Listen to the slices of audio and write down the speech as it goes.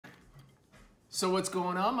So what's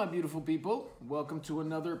going on, my beautiful people? Welcome to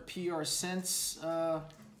another PRScents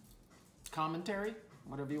commentary,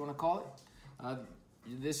 whatever you want to call it.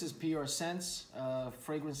 This is PRScents,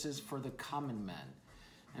 fragrances for the common man.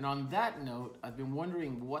 And on that note, I've been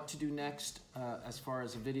wondering what to do next as far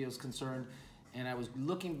as a video is concerned. And I was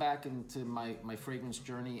looking back into my fragrance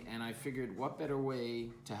journey, and I figured what better way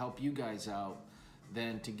to help you guys out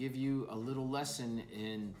than to give you a little lesson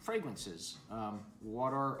in fragrances.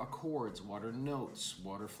 What are accords, what are notes,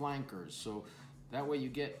 what are flankers? So that way you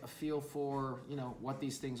get a feel for, what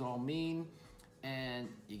these things all mean, and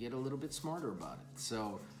you get a little bit smarter about it.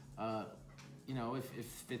 So,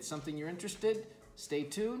 if it's something you're interested, stay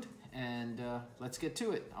tuned, and let's get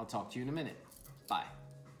to it. I'll talk to you in a minute. Bye.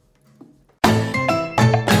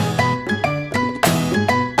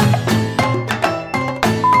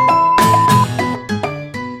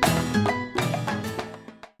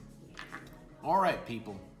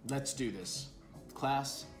 People, let's do this.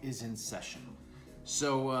 Class is in session.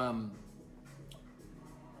 So,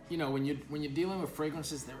 when you're dealing with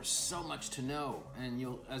fragrances, there is so much to know,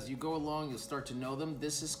 and as you go along, you'll start to know them.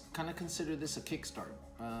 This is consider this a kickstart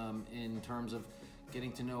in terms of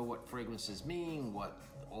getting to know what fragrances mean, what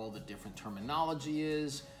all the different terminology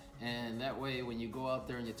is, and that way, when you go out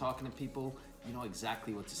there and you're talking to people, you know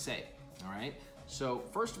exactly what to say. All right. So,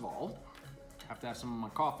 first of all, I have to have some of my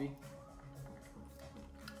coffee.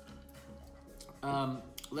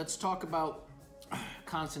 Let's talk about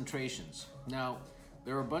concentrations. Now,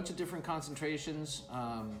 there are a bunch of different concentrations.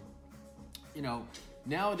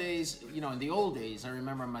 Nowadays, in the old days, I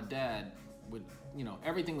remember my dad would,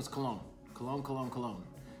 everything was cologne. Cologne, cologne, cologne.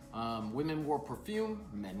 Women wore perfume,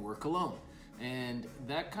 men wore cologne. And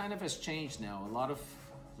that kind of has changed now. A lot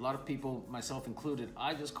of people, myself included,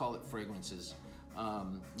 I just call it fragrances,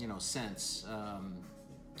 scents,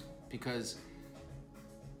 because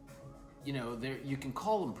you can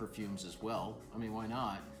call them perfumes as well. I mean, why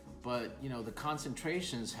not? But the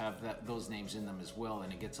concentrations have those names in them as well,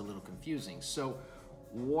 and it gets a little confusing. So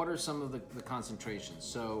what are some of the concentrations?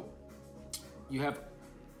 So you have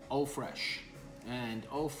Eau Fraiche, and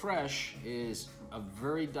Eau Fraiche is a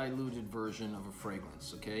very diluted version of a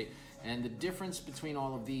fragrance, okay? And the difference between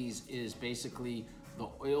all of these is basically the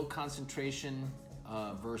oil concentration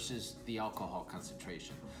versus the alcohol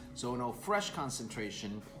concentration. So an Eau Fraiche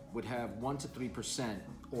concentration would have 1 to 3%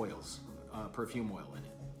 oils, perfume oil in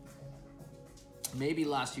it. Maybe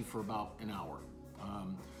last you for about an hour.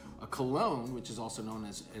 A cologne, which is also known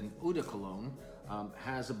as an eau de cologne,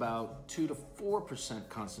 has about 2 to 4%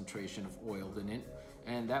 concentration of oil in it,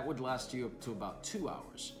 and that would last you up to about 2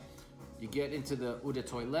 hours. You get into the eau de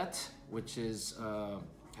toilette, which is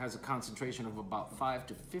has a concentration of about 5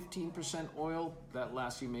 to 15% oil. That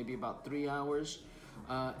lasts you maybe about 3 hours.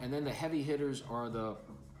 And then the heavy hitters are the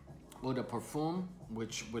eau de parfum,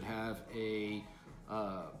 which would have a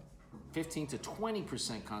 15 to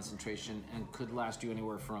 20% concentration and could last you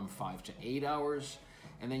anywhere from 5 to 8 hours.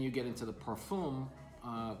 And then you get into the parfum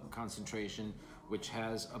concentration, which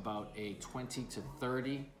has about a 20 to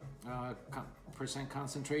 30%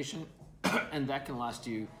 concentration, and that can last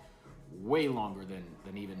you way longer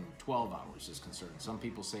than even 12 hours is concerned. Some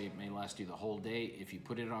people say it may last you the whole day if you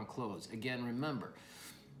put it on clothes. Again, remember,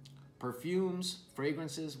 perfumes,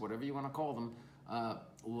 fragrances, whatever you want to call them,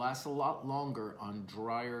 last a lot longer on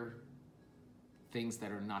drier things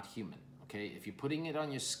that are not human, okay? If you're putting it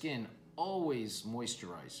on your skin, always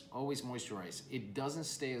moisturize, always moisturize. It doesn't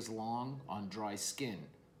stay as long on dry skin,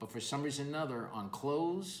 but for some reason or another, on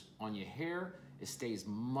clothes, on your hair, it stays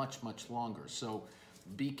much, much longer. So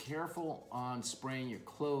be careful on spraying your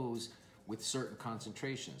clothes with certain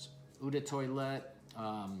concentrations. Eau de toilette,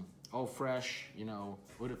 Eau Fraiche,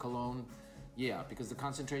 eau de cologne, yeah, because the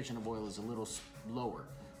concentration of oil is a little lower.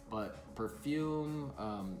 But perfume,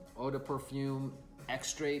 eau de perfume,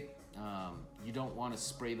 extrait, you don't want to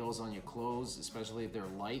spray those on your clothes, especially if they're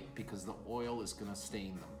light, because the oil is going to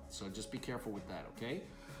stain them. So just be careful with that, okay?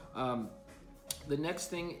 The next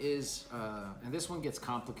thing is, and this one gets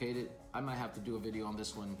complicated. I might have to do a video on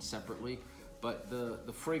this one separately, but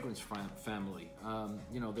the fragrance family,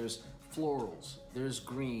 there's florals, there's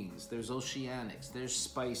greens, there's oceanics, there's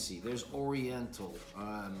spicy, there's oriental,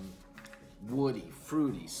 woody,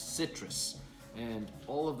 fruity, citrus, and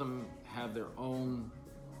all of them have their own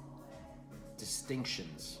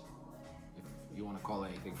distinctions, if you want to call it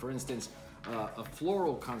anything. For instance, a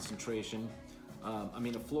floral concentration,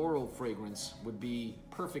 a floral fragrance would be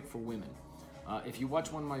perfect for women. If you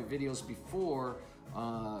watch one of my videos before,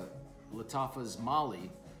 Lattafa's Molly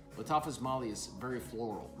is very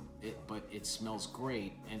floral. but it smells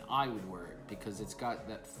great, and I would wear it because it's got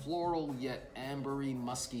that floral yet ambery,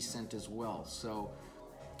 musky scent as well. So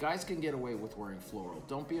guys can get away with wearing floral.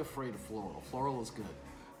 Don't be afraid of floral. Floral is good.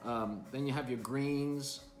 Then you have your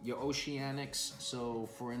greens, your oceanics. So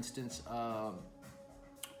for instance,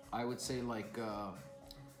 I would say like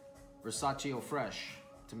Versace Eau Fresh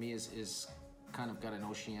to me is kind of got an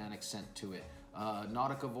oceanic scent to it.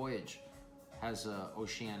 Nautica Voyage has an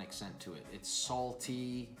oceanic scent to it. It's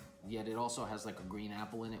salty, yet it also has like a green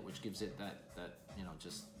apple in it, which gives it that you know,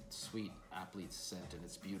 just sweet appley scent, and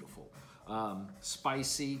it's beautiful.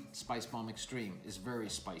 Spicy, Spice Bomb Extreme is very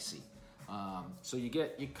spicy. So you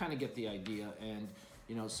kind of get the idea, and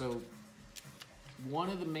you know, so one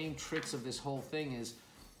of the main tricks of this whole thing is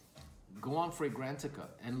go on Fragrantica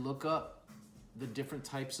and look up the different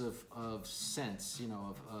types of scents, you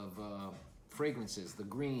know, of fragrances, the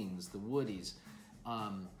greens, the woodies.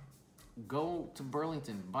 Go to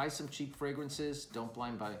Burlington, buy some cheap fragrances, don't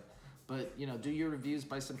blind buy, but you know, do your reviews,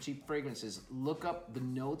 buy some cheap fragrances, look up the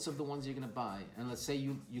notes of the ones you're gonna buy, and let's say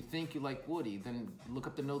you think you like woody, then look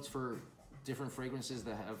up the notes for different fragrances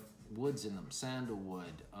that have woods in them,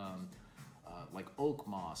 sandalwood, like oak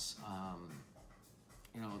moss,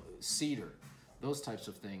 you know, cedar, those types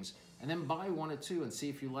of things, and then buy one or two and see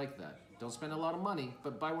if you like that. Don't spend a lot of money,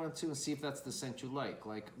 but buy one or two and see if that's the scent you like.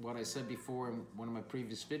 Like what I said before in one of my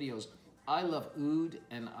previous videos, I love oud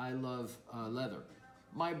and I love leather.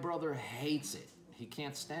 My brother hates it. He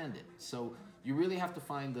can't stand it. So you really have to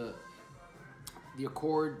find the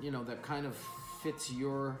accord, you know, that kind of fits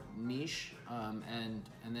your niche, and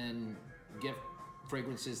then get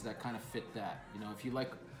fragrances that kind of fit that. You know, if you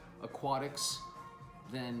like aquatics,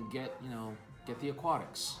 then get the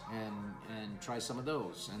aquatics and try some of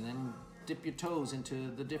those, and then dip your toes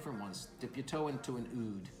into the different ones. Dip your toe into an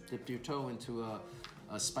oud, dip your toe into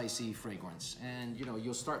a spicy fragrance, and you know,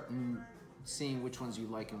 you'll start seeing which ones you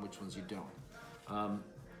like and which ones you don't.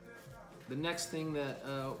 The next thing that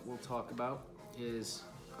we'll talk about is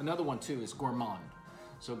another one too, is gourmand.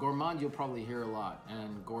 So gourmand you'll probably hear a lot,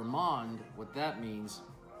 and gourmand, what that means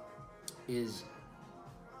is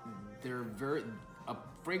a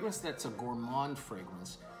fragrance that's a gourmand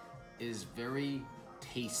fragrance is very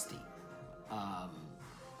tasty.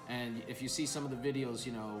 And if you see some of the videos,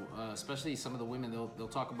 you know, especially some of the women, they'll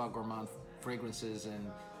talk about gourmand fragrances,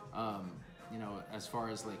 and you know, as far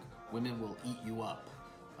as like women will eat you up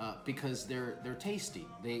because they're tasty.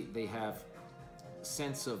 They have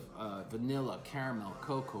scents of vanilla, caramel,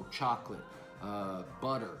 cocoa, chocolate,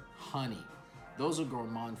 butter, honey. Those are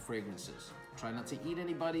gourmand fragrances. Try not to eat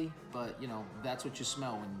anybody, but you know, that's what you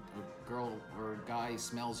smell when a girl or a guy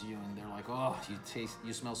smells you and they're like, oh,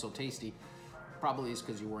 you smell so tasty. Probably is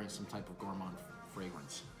because you're wearing some type of gourmand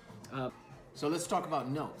fragrance. So let's talk about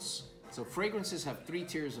notes. So fragrances have 3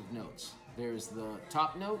 tiers of notes. There's the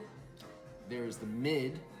top note, there's the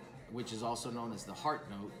mid, which is also known as the heart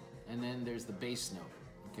note, and then there's the base note,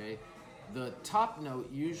 okay? The top note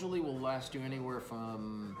usually will last you anywhere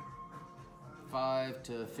from 5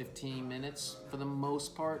 to 15 minutes for the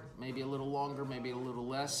most part, maybe a little longer, maybe a little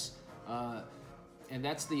less. And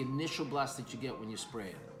that's the initial blast that you get when you spray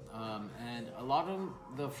it. And a lot of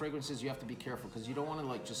the fragrances you have to be careful because you don't want to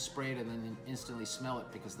like just spray it and then instantly smell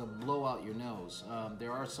it because they'll blow out your nose.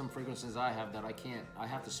 There are some fragrances I have that I can't. I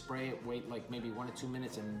have to spray it, wait like maybe 1 or 2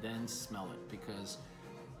 minutes and then smell it because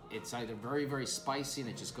it's either very, very spicy and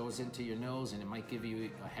it just goes into your nose and it might give you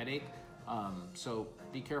a headache. So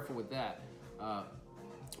be careful with that.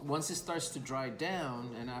 Once it starts to dry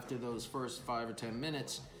down and after those first 5 or 10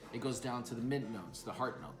 minutes, it goes down to the mid notes, the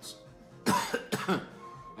heart notes.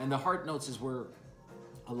 And the heart notes is where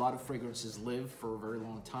a lot of fragrances live for a very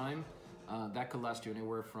long time. That could last you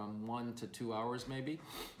anywhere from 1 to 2 hours maybe,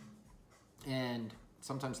 and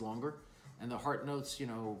sometimes longer. And the heart notes, you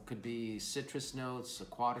know, could be citrus notes,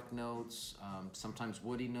 aquatic notes, sometimes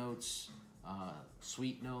woody notes,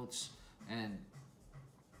 sweet notes. And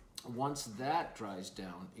once that dries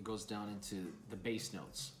down, it goes down into the base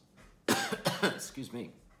notes. Excuse me.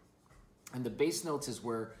 And the base notes is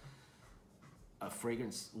where a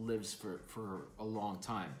fragrance lives for a long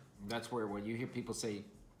time. That's where when you hear people say,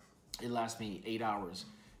 it lasts me 8 hours,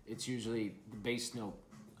 it's usually the base note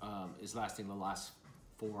is lasting the last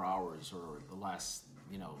 4 hours or the last,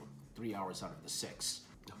 you know, 3 hours out of the 6.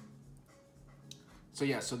 So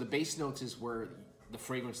yeah, so the base notes is where the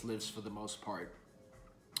fragrance lives for the most part,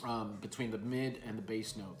 between the mid and the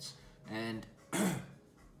base notes. And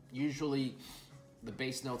usually the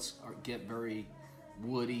base notes get very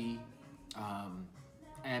woody,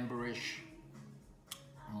 amberish,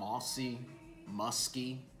 mossy,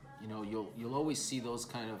 musky. You know, you'll always see those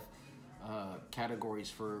kind of categories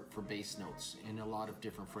for base notes in a lot of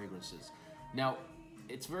different fragrances. Now,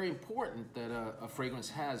 it's very important that a fragrance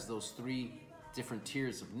has those 3 different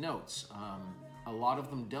tiers of notes. A lot of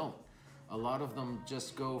them don't. A lot of them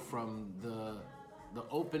just go from the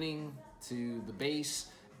opening to the base,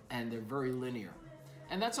 and they're very linear.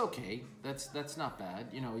 And that's okay. That's not bad.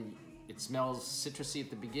 You know, it smells citrusy at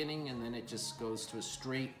the beginning, and then it just goes to a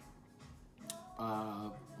straight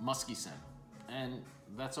musky scent, and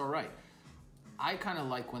that's all right. I kind of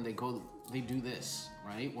like when they do this,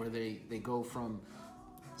 right? Where they go from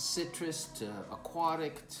citrus to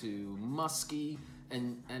aquatic to musky,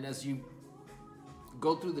 and as you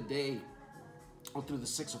go through the day, or through the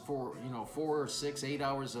 4 or 6, 8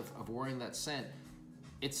 hours of wearing that scent,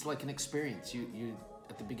 it's like an experience. You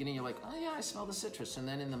at the beginning you're like, oh yeah, I smell the citrus, and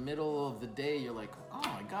then in the middle of the day you're like, oh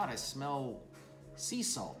my god, I smell sea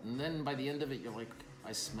salt, and then by the end of it you're like,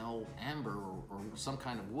 I smell amber or some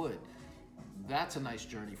kind of wood. That's a nice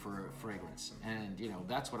journey for a fragrance, and you know,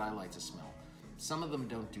 that's what I like to smell. Some of them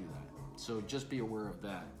don't do that, so just be aware of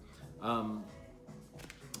that.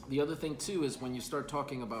 The other thing too is when you start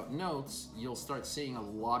talking about notes, you'll start seeing a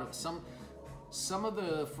lot of some of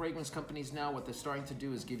the fragrance companies now, what they're starting to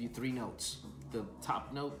do is give you 3 notes: the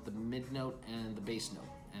top note, the mid note, and the base note,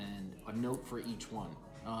 and a note for each one.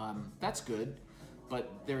 That's good,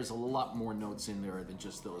 but there's a lot more notes in there than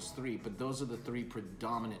just those 3, but those are the 3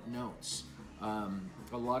 predominant notes.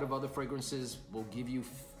 A lot of other fragrances will give you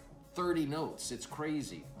 30 notes. It's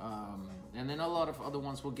crazy. And then a lot of other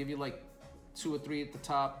ones will give you like 2 or 3 at the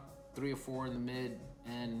top, 3 or 4 in the mid,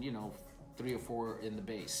 and you know, 3 or 4 in the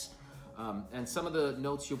base. And some of the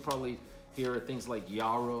notes you'll probably hear are things like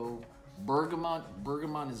yarrow, bergamot.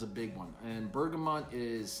 Bergamot is a big one, and bergamot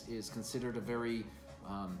is considered a very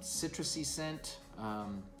citrusy scent,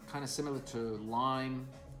 kind of similar to lime,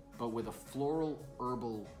 but with a floral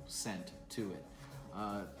herbal scent to it.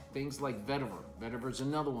 Things like vetiver. Vetiver is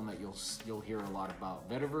another one that you'll hear a lot about.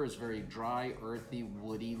 Vetiver is very dry, earthy,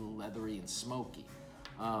 woody, leathery, and smoky.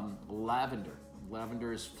 Lavender.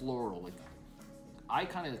 Lavender is floral. I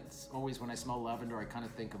kind of always, when I smell lavender, I kind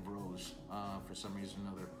of think of rose for some reason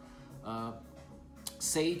or another.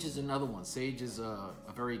 Sage is another one. Sage is a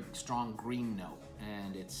very strong green note,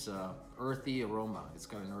 and it's earthy aroma. It's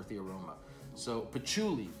got an earthy aroma. So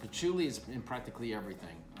patchouli is in practically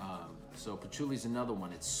everything. So patchouli is another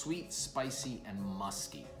one. It's sweet, spicy, and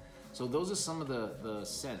musky. So those are some of the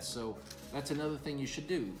scents. So that's another thing you should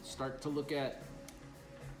do. Start to look at,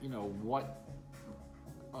 you know, what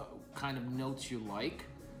kind of notes you like,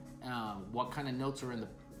 what kind of notes are in the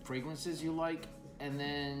fragrances you like, and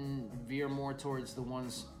then veer more towards the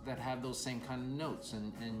ones that have those same kind of notes,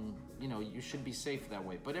 and you know, you should be safe that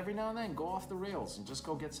way. But every now and then, go off the rails and just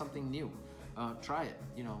go get something new. Try it,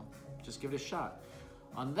 you know, just give it a shot.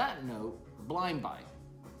 On that note, blind buy.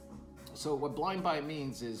 So what blind buy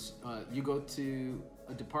means is you go to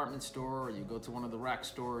a department store, or you go to one of the rack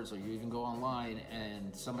stores, or you even go online,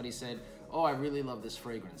 and somebody said, oh, I really love this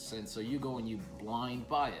fragrance, and so you go and you blind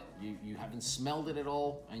buy it. You haven't smelled it at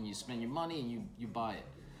all, and you spend your money and you buy it.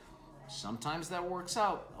 Sometimes that works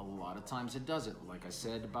out, a lot of times it doesn't. Like I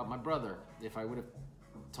said about my brother, if I would have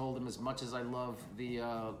told him as much as I love the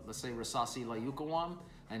let's say Rasasi La Yucawam,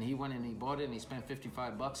 and he went and he bought it and he spent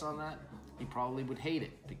 55 bucks on that, he probably would hate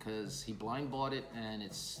it because he blind bought it and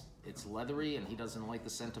it's leathery and he doesn't like the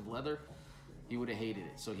scent of leather. He would have hated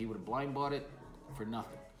it, so he would have blind bought it for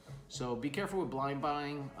nothing. So be careful with blind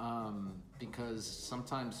buying, because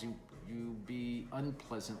sometimes you be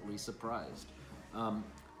unpleasantly surprised.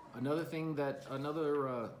 Another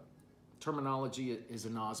terminology is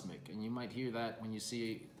anosmic, and you might hear that when you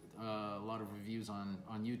see a lot of reviews on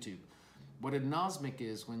YouTube. What anosmic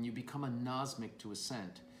is, when you become anosmic to a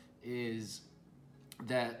scent, is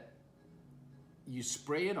that you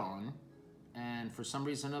spray it on, and for some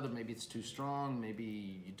reason or another, maybe it's too strong,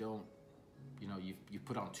 maybe you don't, you know, you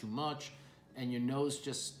put on too much, and your nose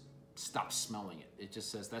just stops smelling it. It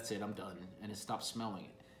just says, that's it, I'm done, and it stops smelling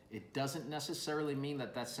it. It doesn't necessarily mean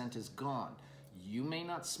that that scent is gone. You may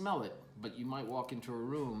not smell it, but you might walk into a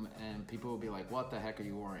room and people will be like, what the heck are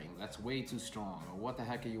you wearing? That's way too strong. Or what the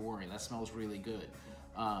heck are you wearing? That smells really good.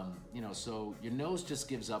 You know, so your nose just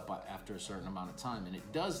gives up after a certain amount of time, and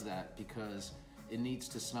it does that because it needs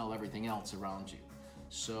to smell everything else around you.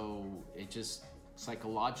 So it just,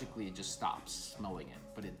 psychologically, it just stops smelling it.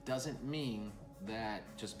 But it doesn't mean that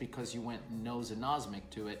just because you went nose anosmic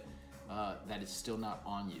to it, that it's still not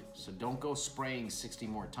on you. So don't go spraying 60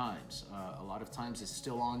 more times. A lot of times it's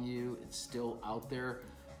still on you, it's still out there,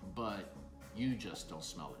 but you just don't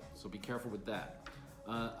smell it. So be careful with that.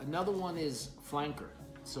 Another one is flanker.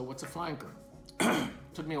 So what's a flanker?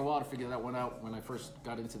 Took me a while to figure that one out when I first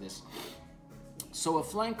got into this. So a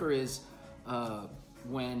flanker is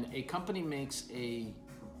when a company makes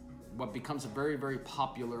what becomes a very, very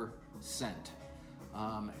popular scent.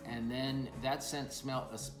 And then that scent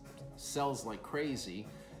sells like crazy,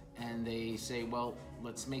 and they say, well,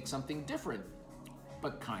 let's make something different,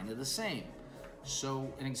 but kind of the same.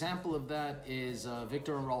 So an example of that is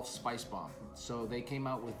Victor and Rolf Spice Bomb. So they came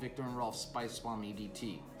out with Victor and Rolf Spice Bomb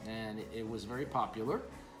EDT, and it was very popular.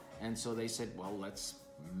 And so they said, well, let's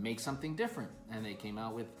make something different. And they came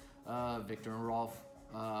out with Victor and Rolf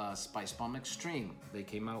Spice Bomb Extreme. They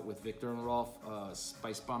came out with Victor and Rolf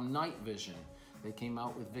Spice Bomb Night Vision. They came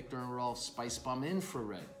out with Victor and Rolf Spice Bomb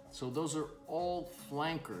Infrared. So those are all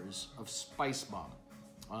flankers of Spice Bomb.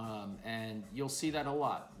 And you'll see that a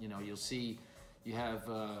lot. You know, you'll see you have,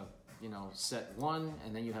 you know, set 1,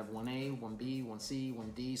 and then you have 1A, 1B, 1C,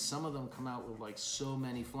 1D. Some of them come out with like so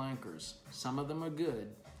many flankers. Some of them are good,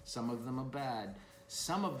 some of them are bad.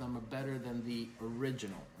 Some of them are better than the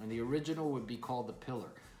original. And the original would be called the Pillar.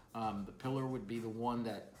 The Pillar would be the one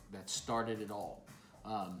that started it all.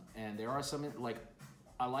 And there are some, like,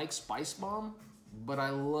 I like Spice Bomb, but I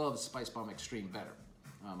love Spice Bomb Extreme better.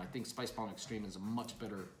 I think Spice Bomb Extreme is a much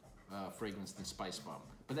better fragrance than Spice Bomb,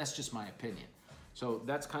 but that's just my opinion. So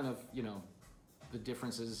that's kind of, you know, the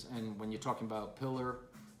differences. And when you're talking about Pillar,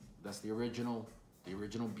 that's the original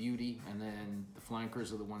beauty, and then the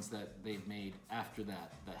flankers are the ones that they've made after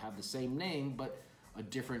that have the same name, but a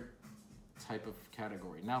different type of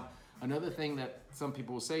category. Now, another thing that some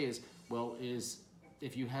people will say is, well, is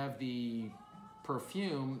if you have the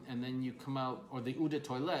perfume and then you come out, or the Eau de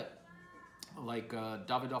Toilette, like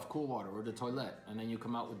Davidoff Cool Water or the Toilette, and then you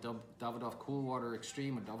come out with Davidoff Cool Water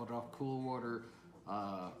Extreme or Davidoff Cool Water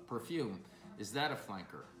perfume, is that a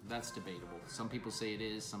flanker? That's debatable. Some people say it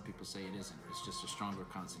is, some people say it isn't. It's just a stronger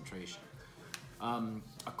concentration.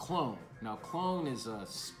 A clone. Now, clone is a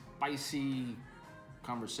spicy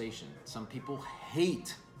conversation. Some people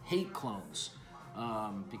hate clones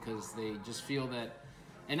because they just feel that,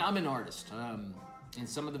 and I'm an artist. In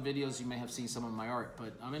some of the videos you may have seen some of my art,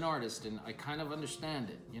 but I'm an artist and I kind of understand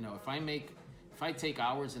it. You know, if I take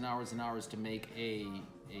hours and hours and hours to make a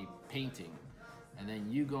painting, and then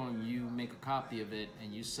you go and you make a copy of it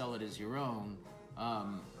and you sell it as your own,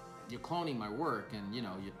 you're cloning my work, and you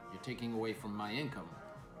know, you're taking away from my income.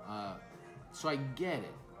 So I get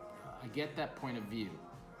it. I get that point of view.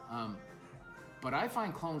 But I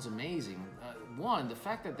find clones amazing. One, the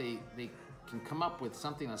fact that they can come up with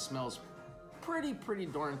something that smells pretty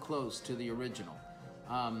darn close to the original.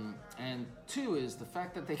 And two is the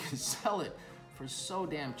fact that they can sell it for so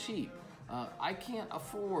damn cheap. I can't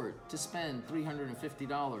afford to spend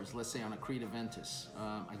 $350, let's say, on a Creed Aventus.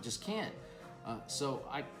 I just can't.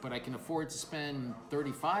 But I can afford to spend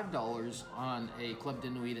 $35 on a Club de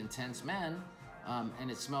Nuit Intense Man, and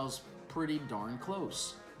it smells pretty darn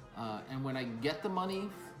close. And when I get the money,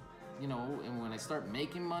 you know, and when I start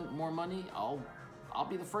making more money, I'll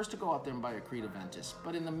be the first to go out there and buy a Creed Aventus.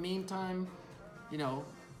 But in the meantime, you know,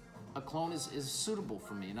 a clone is suitable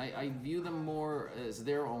for me, and I view them more as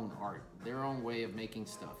their own art, their own way of making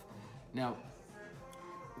stuff. Now,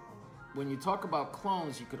 when you talk about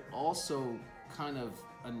clones, you could also kind of,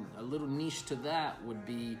 a little niche to that would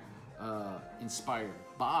be inspired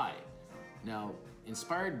by. Now,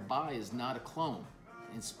 inspired by is not a clone.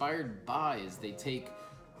 Inspired by is they take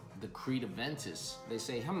the Creed Aventus, they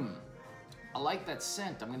say, I like that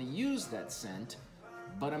scent, I'm gonna use that scent,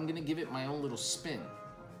 but I'm gonna give it my own little spin.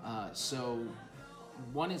 So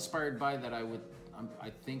one inspired by that I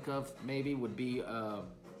think of maybe would be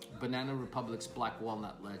Banana Republic's Black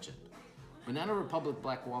Walnut Legend. Banana Republic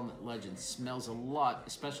Black Walnut Legend smells a lot,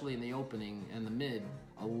 especially in the opening and the mid,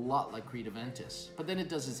 a lot like Creed Aventus, but then it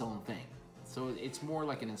does its own thing. So it's more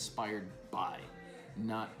like an inspired by,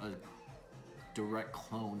 not a direct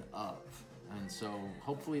clone of. And so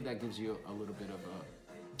hopefully that gives you a little bit of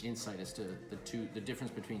a insight as to the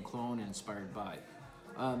difference between clone and inspired by.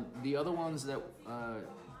 The other ones that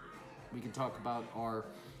we can talk about are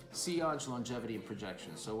sillage, longevity, and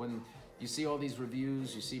projection. So when you see all these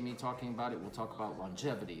reviews, you see me talking about it, we'll talk about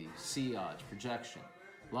longevity, sillage, projection.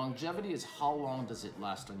 Longevity is how long does it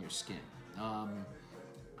last on your skin?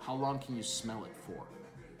 How long can you smell it for?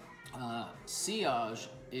 Sillage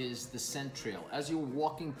is the scent trail. As you're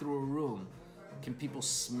walking through a room, can people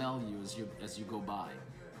smell you as you go by?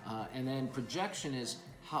 And then projection is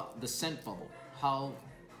the scent bubble. How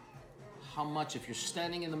much, if you're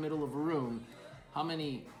standing in the middle of a room, how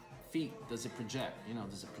many feet does it project? You know,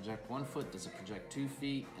 does it project 1 foot? Does it project 2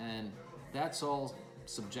 feet? And that's all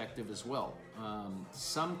subjective as well.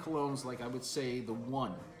 Some colognes, like I would say the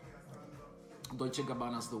One, Dolce &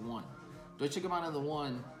 Gabbana's the one. Dolce & Gabbana the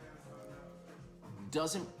one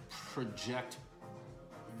doesn't project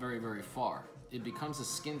very, very far. It becomes a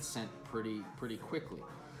skin scent pretty quickly.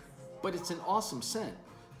 But it's an awesome scent.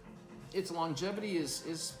 Its longevity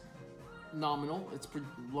is nominal. Its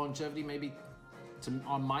longevity maybe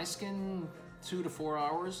on my skin 2 to 4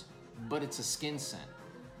 hours, but it's a skin scent.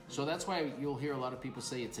 So that's why you'll hear a lot of people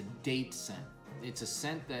say it's a date scent. It's a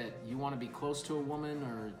scent that you want to be close to a woman,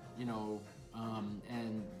 or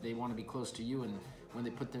and they want to be close to you, and when they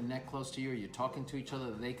put their neck close to you or you're talking to each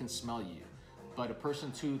other, they can smell you. But a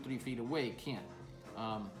person 2-3 feet away can't.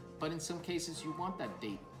 But in some cases, you want that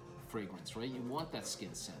date fragrance, right? You want that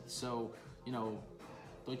skin scent. So,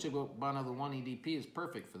 Dolce & Gabbana the One EDP is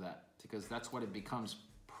perfect for that, because that's what it becomes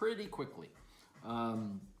pretty quickly.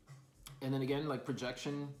 And then again, like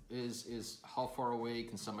projection is how far away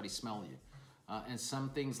can somebody smell you? And some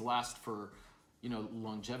things last for,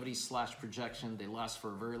 longevity / projection. They last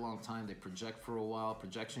for a very long time. They project for a while.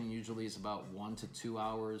 Projection usually is about 1 to 2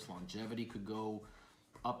 hours. Longevity could go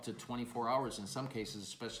up to 24 hours in some cases,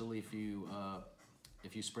 especially if you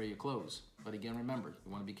spray your clothes. But again, remember,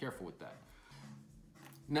 you want to be careful with that.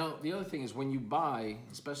 Now, the other thing is when you buy,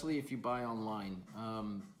 especially if you buy online,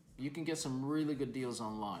 you can get some really good deals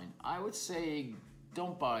online. I would say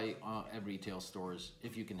don't buy at retail stores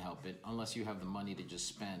if you can help it, unless you have the money to just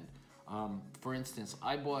spend. For instance,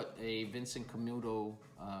 I bought a Vincent Camuto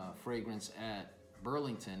fragrance at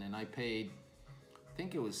Burlington, and I paid, I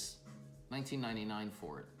think it was $19.99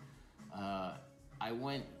 for it. I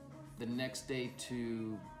went the next day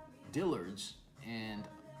to Dillard's and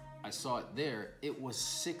I saw it there. It was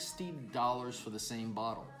 $60 for the same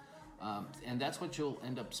bottle. And that's what you'll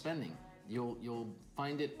end up spending. You'll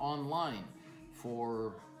find it online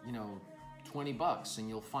for, 20 bucks, and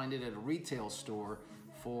you'll find it at a retail store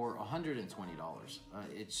for $120.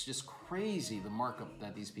 It's just crazy the markup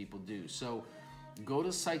that these people do. So go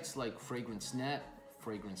to sites like FragranceNet,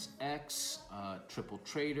 Fragrance X, Triple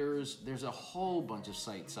Traders. There's a whole bunch of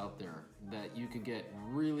sites out there that you could get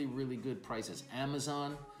really, really good prices.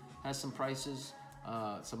 Amazon has some prices,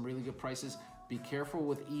 some really good prices. Be careful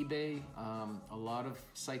with eBay. A lot of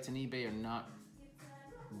sites on eBay are not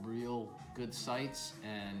real good sites,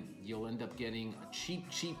 and you'll end up getting a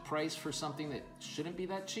cheap price for something that shouldn't be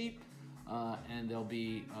that cheap, and they'll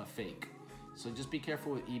be fake. So just be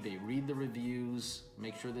careful with eBay. Read the reviews.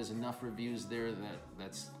 Make sure there's enough reviews there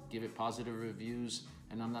that's give it positive reviews.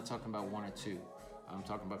 And I'm not talking about 1 or 2. I'm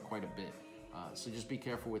talking about quite a bit. So just be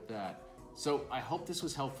careful with that. So I hope this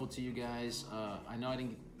was helpful to you guys. I know I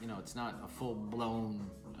didn't, it's not a full-blown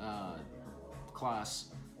class,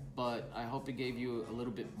 but I hope it gave you a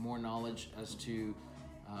little bit more knowledge as to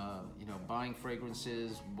buying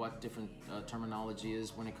fragrances, what different terminology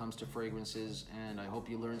is when it comes to fragrances, and I hope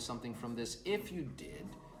you learned something from this. If you did,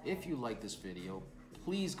 if you like this video,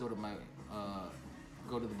 please go to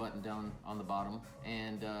the button down on the bottom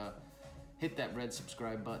and hit that red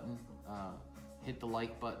subscribe button, hit the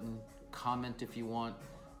like button, comment if you want.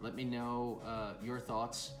 Let me know your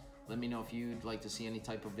thoughts. Let me know if you'd like to see any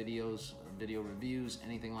type of videos, video reviews,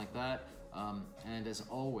 anything like that. And as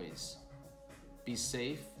always, be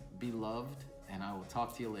safe, be loved, and I will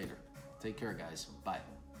talk to you later. Take care, guys. Bye.